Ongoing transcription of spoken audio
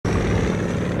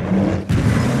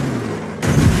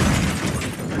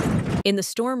In the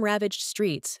storm-ravaged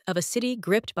streets of a city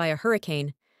gripped by a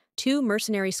hurricane, two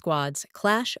mercenary squads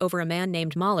clash over a man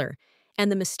named Mahler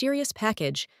and the mysterious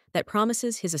package that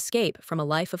promises his escape from a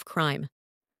life of crime.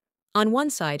 On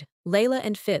one side, Layla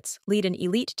and Fitz lead an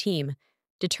elite team,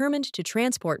 determined to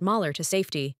transport Mahler to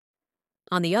safety.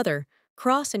 On the other,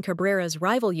 Cross and Cabrera's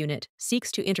rival unit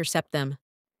seeks to intercept them.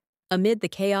 Amid the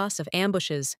chaos of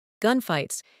ambushes,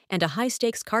 gunfights, and a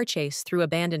high-stakes car chase through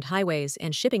abandoned highways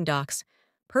and shipping docks,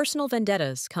 personal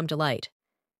vendettas come to light.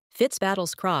 Fitz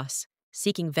battles Cross,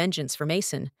 seeking vengeance for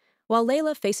Mason, while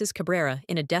Layla faces Cabrera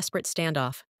in a desperate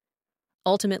standoff.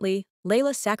 Ultimately,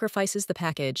 Layla sacrifices the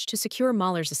package to secure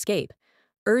Mahler's escape,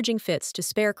 urging Fitz to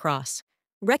spare Cross,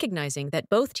 recognizing that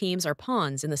both teams are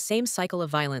pawns in the same cycle of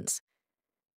violence.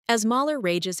 As Mahler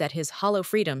rages at his hollow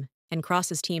freedom and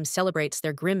Cross's team celebrates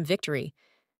their grim victory,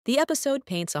 the episode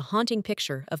paints a haunting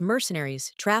picture of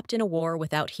mercenaries trapped in a war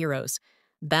without heroes,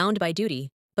 bound by duty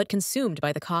but consumed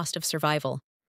by the cost of survival.